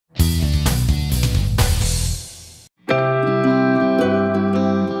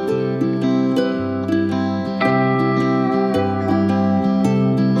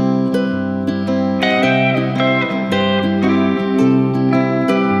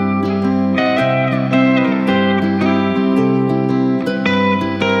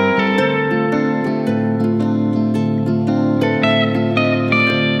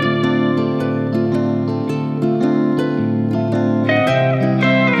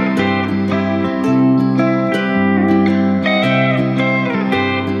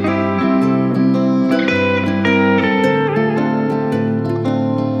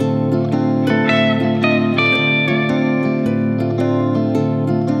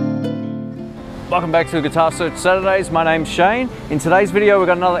Welcome back to Guitar Search Saturdays. My name's Shane. In today's video, we've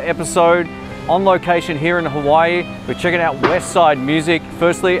got another episode on location here in Hawaii. We're checking out Westside Music.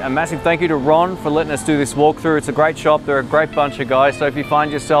 Firstly, a massive thank you to Ron for letting us do this walkthrough. It's a great shop. They're a great bunch of guys. So if you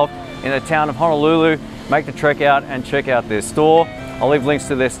find yourself in the town of Honolulu, make the trek out and check out their store. I'll leave links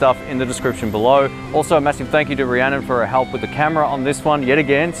to their stuff in the description below. Also, a massive thank you to Rhiannon for her help with the camera on this one yet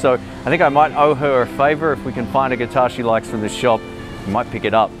again. So I think I might owe her a favor. If we can find a guitar she likes from this shop, we might pick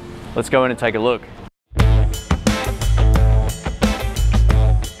it up. Let's go in and take a look.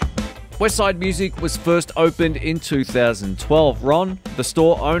 Westside Music was first opened in 2012. Ron, the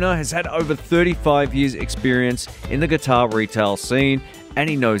store owner, has had over 35 years experience in the guitar retail scene, and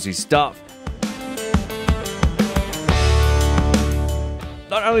he knows his stuff.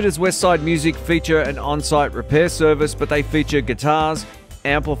 Not only does Westside Music feature an on-site repair service, but they feature guitars,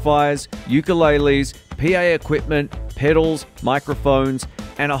 amplifiers, ukuleles, PA equipment, pedals, microphones,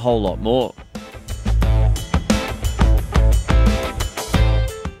 and a whole lot more.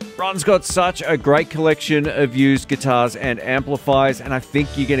 Ron's got such a great collection of used guitars and amplifiers, and I think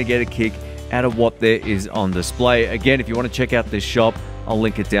you're going to get a kick out of what there is on display. Again, if you want to check out this shop, I'll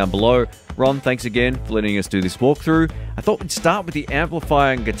link it down below. Ron, thanks again for letting us do this walkthrough. I thought we'd start with the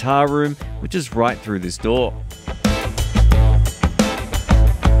amplifier and guitar room, which is right through this door.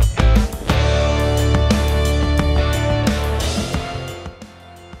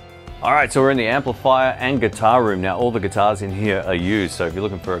 Alright, so we're in the amplifier and guitar room. Now all the guitars in here are used, so if you're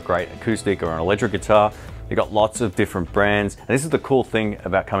looking for a great acoustic or an electric guitar, they've got lots of different brands. And this is the cool thing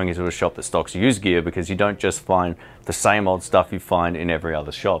about coming into a shop that stocks used gear, because you don't just find the same old stuff you find in every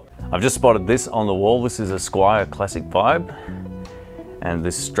other shop. I've just spotted this on the wall. This is a Squier Classic Vibe, and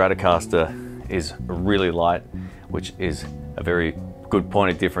this Stratocaster is really light, which is a very good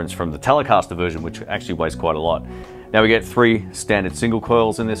point of difference from the Telecaster version, which actually weighs quite a lot. Now we get 3 standard single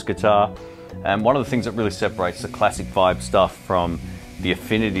coils in this guitar, and one of the things that really separates the Classic Vibe stuff from the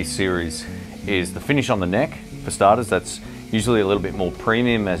Affinity series is the finish on the neck. For starters, that's usually a little bit more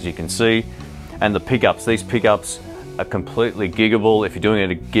premium, as you can see, and the pickups. These pickups are completely giggable. If you're doing it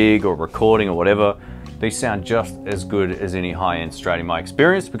at a gig or recording or whatever, these sound just as good as any high-end Strat in my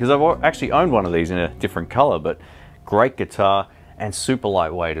experience, because I've actually owned one of these in a different color. But great guitar and super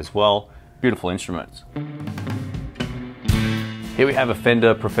lightweight as well. Beautiful instruments. Here we have a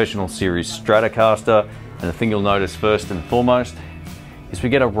Fender Professional Series Stratocaster, and the thing you'll notice first and foremost is we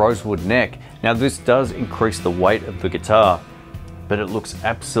get a rosewood neck. Now this does increase the weight of the guitar, but it looks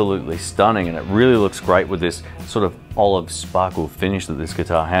absolutely stunning, and it really looks great with this sort of olive sparkle finish that this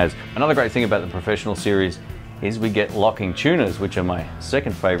guitar has. Another great thing about the Professional Series is we get locking tuners, which are my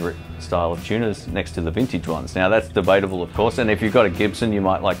second favorite style of tuners next to the vintage ones. Now that's debatable, of course, and if you've got a Gibson, you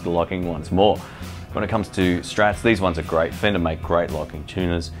might like the locking ones more. When it comes to Strats, these ones are great. Fender make great locking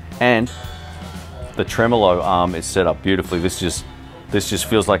tuners, and the tremolo arm is set up beautifully. This just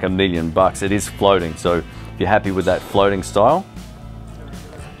feels like $1,000,000. It is floating, so if you're happy with that floating style,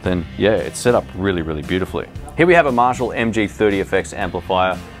 then yeah, it's set up really, really beautifully. Here we have a Marshall MG30FX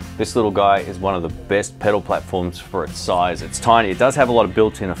amplifier. This little guy is one of the best pedal platforms for its size. It's tiny. It does have a lot of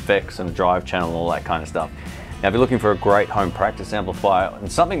built-in effects and a drive channel and all that kind of stuff. Now, if you're looking for a great home practice amplifier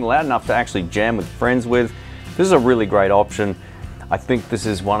and something loud enough to actually jam with friends with, this is a really great option. I think this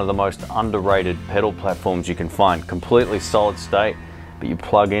is one of the most underrated pedal platforms you can find. Completely solid state, but you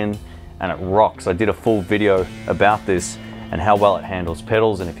plug in and it rocks. I did a full video about this and how well it handles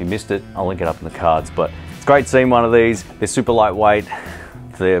pedals, and if you missed it, I'll link it up in the cards. But it's great seeing one of these. They're super lightweight.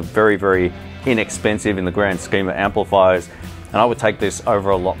 They're very, very inexpensive in the grand scheme of amplifiers, and I would take this over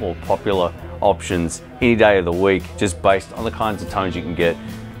a lot more popular options any day of the week, just based on the kinds of tones you can get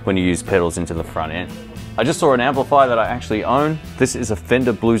when you use pedals into the front end. I just saw an amplifier that I actually own. This is a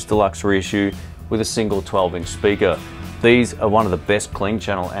Fender Blues Deluxe reissue with a single 12-inch speaker. These are one of the best clean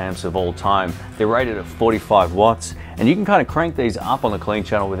channel amps of all time. They're rated at 45 watts, and you can kind of crank these up on the clean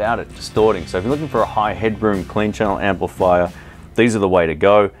channel without it distorting. So if you're looking for a high headroom clean channel amplifier, these are the way to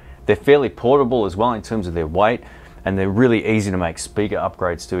go. They're fairly portable as well in terms of their weight, and they're really easy to make speaker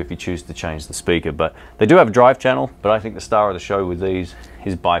upgrades to if you choose to change the speaker. But they do have a drive channel, but I think the star of the show with these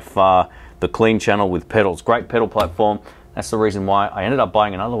is by far the clean channel with pedals. Great pedal platform. That's the reason why I ended up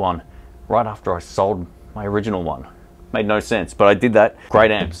buying another one right after I sold my original one. Made no sense, but I did that. Great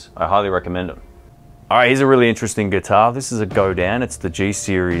amps. I highly recommend them. All right, here's a really interesting guitar. This is a Godin. It's the G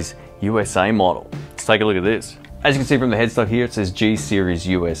Series USA model. Let's take a look at this. As you can see from the headstock here, it says G Series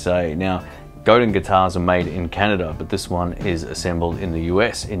USA. Now, Godin guitars are made in Canada, but this one is assembled in the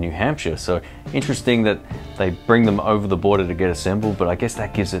US, in New Hampshire. So interesting that they bring them over the border to get assembled, but I guess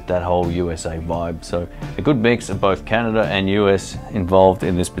that gives it that whole USA vibe. So a good mix of both Canada and US involved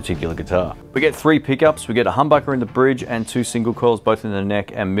in this particular guitar. We get 3 pickups, we get a humbucker in the bridge and 2 single coils, both in the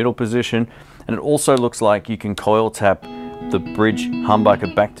neck and middle position. And it also looks like you can coil tap the bridge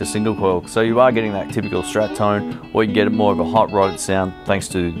humbucker back to single coil, so you are getting that typical Strat tone, or you can get more of a hot rodded sound thanks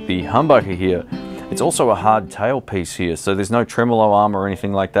to the humbucker here. It's also a hard tail piece here, so there's no tremolo arm or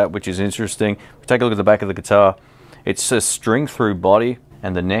anything like that, which is interesting. If you take a look at the back of the guitar, it's a string through body,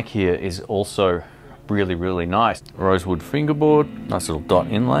 and the neck here is also really nice. Rosewood fingerboard, nice little dot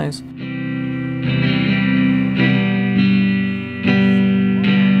inlays.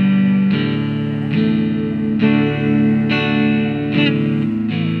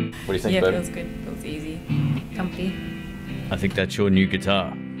 What do you think, Yeah, babe? it feels good. Feels easy, comfy. I think that's your new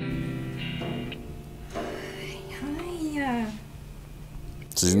guitar. Hi.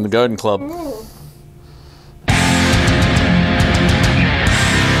 This is in the Godin Club. Ooh.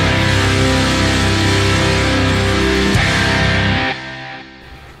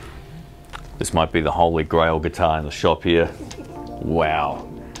 This might be the holy grail guitar in the shop here. Wow.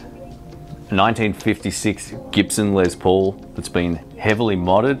 1956 Gibson Les Paul that's been heavily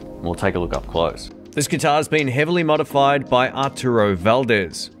modded. We'll take a look up close. This guitar has been heavily modified by Arturo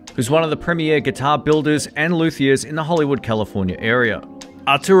Valdez, who's one of the premier guitar builders and luthiers in the Hollywood, California area.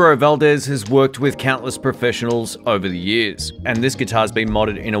 Arturo Valdez has worked with countless professionals over the years, and this guitar has been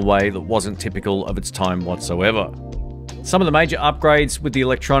modded in a way that wasn't typical of its time whatsoever. Some of the major upgrades with the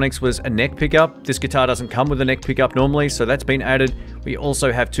electronics was a neck pickup. This guitar doesn't come with a neck pickup normally, so that's been added. We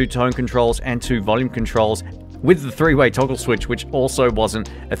also have 2 tone controls and 2 volume controls with the 3-way toggle switch, which also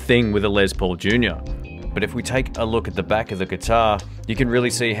wasn't a thing with a Les Paul Jr. But if we take a look at the back of the guitar, you can really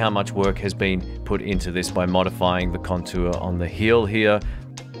see how much work has been put into this by modifying the contour on the heel here.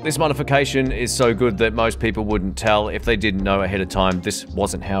 This modification is so good that most people wouldn't tell if they didn't know ahead of time this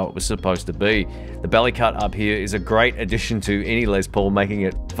wasn't how it was supposed to be. The belly cut up here is a great addition to any Les Paul, making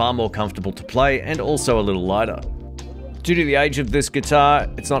it far more comfortable to play and also a little lighter. Due to the age of this guitar,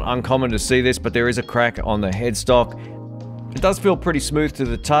 it's not uncommon to see this, but there is a crack on the headstock. It does feel pretty smooth to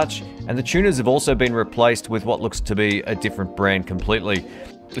the touch, and the tuners have also been replaced with what looks to be a different brand completely.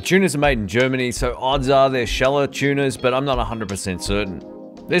 The tuners are made in Germany, so odds are they're Scheller tuners, but I'm not 100% certain.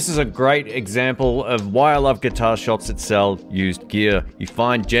 This is a great example of why I love guitar shops that sell used gear. You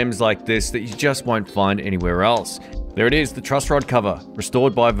find gems like this that you just won't find anywhere else. There it is, the truss rod cover,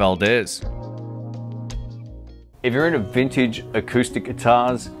 restored by Valdez. If you're into vintage acoustic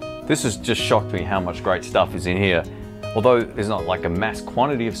guitars, this has just shocked me how much great stuff is in here. Although there's not like a mass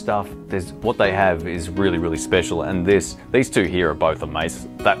quantity of stuff, what they have is really special, and these 2 here are both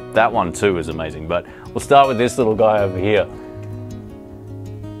amazing. That one too is amazing, but we'll start with this little guy over here.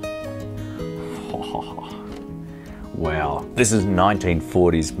 Wow, this is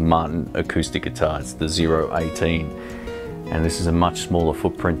 1940s Martin acoustic guitar. It's the 018, and this is a much smaller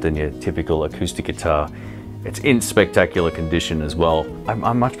footprint than your typical acoustic guitar. It's in spectacular condition as well. I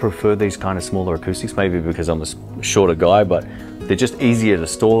much prefer these kind of smaller acoustics, maybe because I'm a shorter guy, but they're just easier to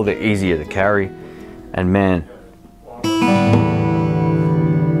store, they're easier to carry, and man,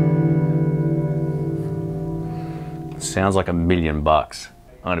 sounds like $1 million.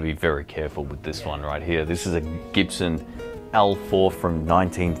 I'm going to be very careful with this one right here. This is a Gibson L4 from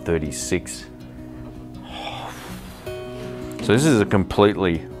 1936. So this is a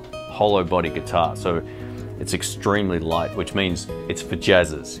completely hollow body guitar. So it's extremely light, which means it's for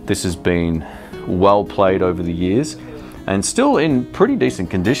jazzers. This has been well played over the years and still in pretty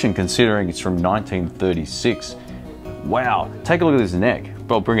decent condition considering it's from 1936. Wow, take a look at this neck.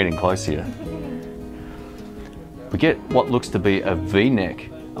 I'll bring it in close here. We get what looks to be a V-neck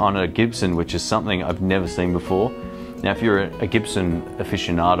on a Gibson, which is something I've never seen before. Now, if you're a Gibson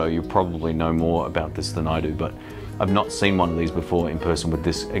aficionado, you probably know more about this than I do, but I've not seen one of these before in person with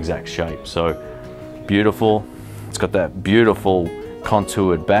this exact shape. So beautiful. It's got that beautiful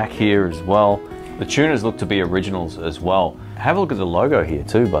contoured back here as well. The tuners look to be originals as well. Have a look at the logo here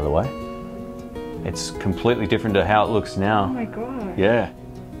too, by the way. It's completely different to how it looks now. Oh my god. Yeah.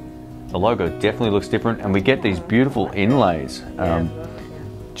 The logo definitely looks different, and we get these beautiful inlays.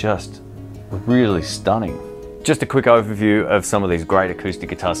 Just really stunning. Just a quick overview of some of these great acoustic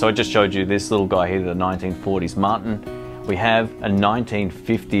guitars. So I just showed you this little guy here, the 1940s Martin. We have a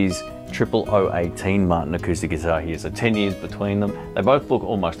 1950s 00018 Martin acoustic guitar here. So 10 years between them. They both look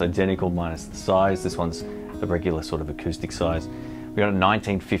almost identical minus the size. This one's the regular sort of acoustic size. We got a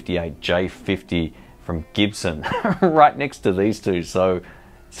 1958 J50 from Gibson right next to these two. So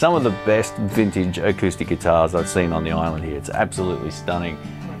Some of the best vintage acoustic guitars I've seen on the island here. It's absolutely stunning.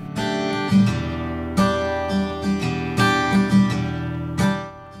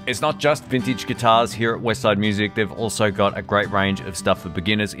 It's not just vintage guitars here at Westside Music, they've also got a great range of stuff for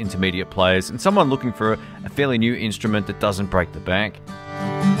beginners, intermediate players, and someone looking for a fairly new instrument that doesn't break the bank.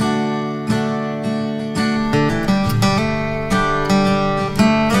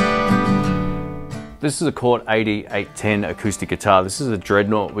 This is a Chord 80-810 acoustic guitar. This is a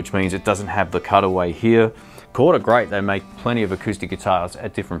dreadnought, which means it doesn't have the cutaway here. Chord are great, they make plenty of acoustic guitars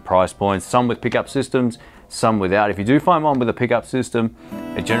at different price points, some with pickup systems, some without. If you do find one with a pickup system,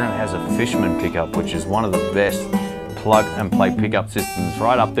 it generally has a Fishman pickup, which is one of the best plug and play pickup systems,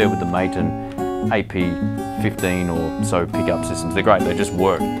 right up there with the Maton AP15 or so pickup systems. They're great, they just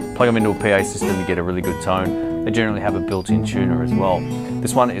work. Plug them into a PA system, you get a really good tone. They generally have a built-in tuner as well.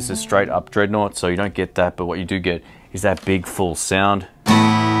 This one is a straight up dreadnought, so you don't get that, but what you do get is that big full sound.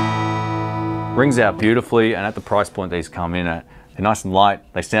 Rings out beautifully, and at the price point these come in at, they're nice and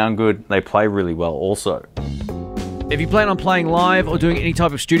light, they sound good, they play really well also. If you plan on playing live or doing any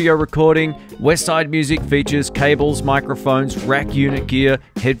type of studio recording, Westside Music features cables, microphones, rack unit gear,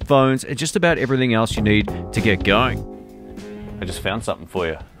 headphones, and just about everything else you need to get going. I just found something for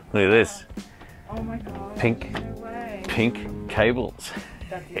you. Look at this. Oh my god. Pink, No way. pink cables.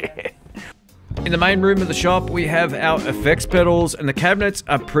 In the main room of the shop, we have our effects pedals, and the cabinets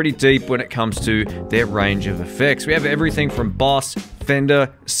are pretty deep when it comes to their range of effects. We have everything from Boss,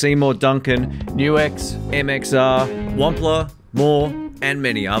 Fender, Seymour Duncan, NuX, MXR, Wampler, Moore, and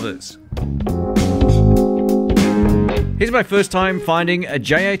many others. Here's my first time finding a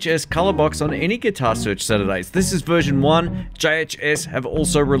JHS color box on any Guitar Search Saturdays. This is version 1. JHS have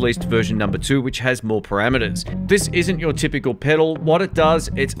also released version number 2, which has more parameters. This isn't your typical pedal. What it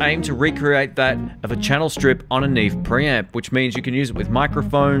does, it's aimed to recreate that of a channel strip on a Neve preamp, which means you can use it with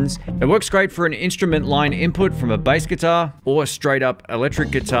microphones. It works great for an instrument line input from a bass guitar or a straight up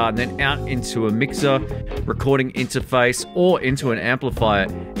electric guitar, and then out into a mixer, recording interface, or into an amplifier.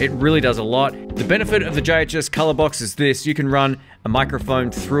 It really does a lot. The benefit of the JHS color box is this: you can run a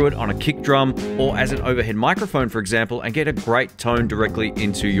microphone through it on a kick drum or as an overhead microphone, for example, and get a great tone directly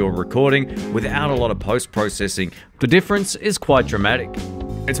into your recording without a lot of post-processing. The difference is quite dramatic.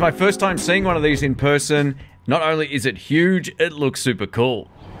 It's my first time seeing one of these in person. Not only is it huge, it looks super cool.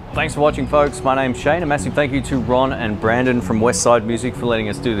 Thanks for watching, folks. My name's Shane. A massive thank you to Ron and Brandon from Westside Music for letting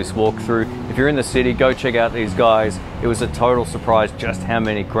us do this walkthrough. If you're in the city, go check out these guys. It was a total surprise just how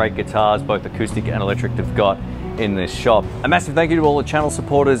many great guitars, both acoustic and electric, they've got in this shop. A massive thank you to all the channel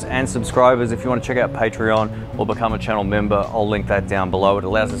supporters and subscribers. If you want to check out Patreon or become a channel member, I'll link that down below. It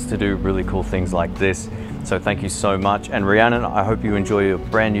allows us to do really cool things like this. So thank you so much. And Rhiannon, I hope you enjoy your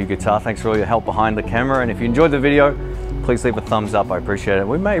brand new guitar. Thanks for all your help behind the camera. And if you enjoyed the video, please leave a thumbs up, I appreciate it.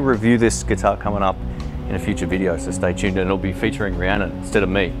 We may review this guitar coming up in a future video, so stay tuned, and it'll be featuring Rhiannon instead of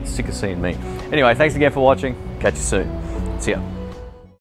me. Sick of seeing me. Anyway, thanks again for watching. Catch you soon. See ya.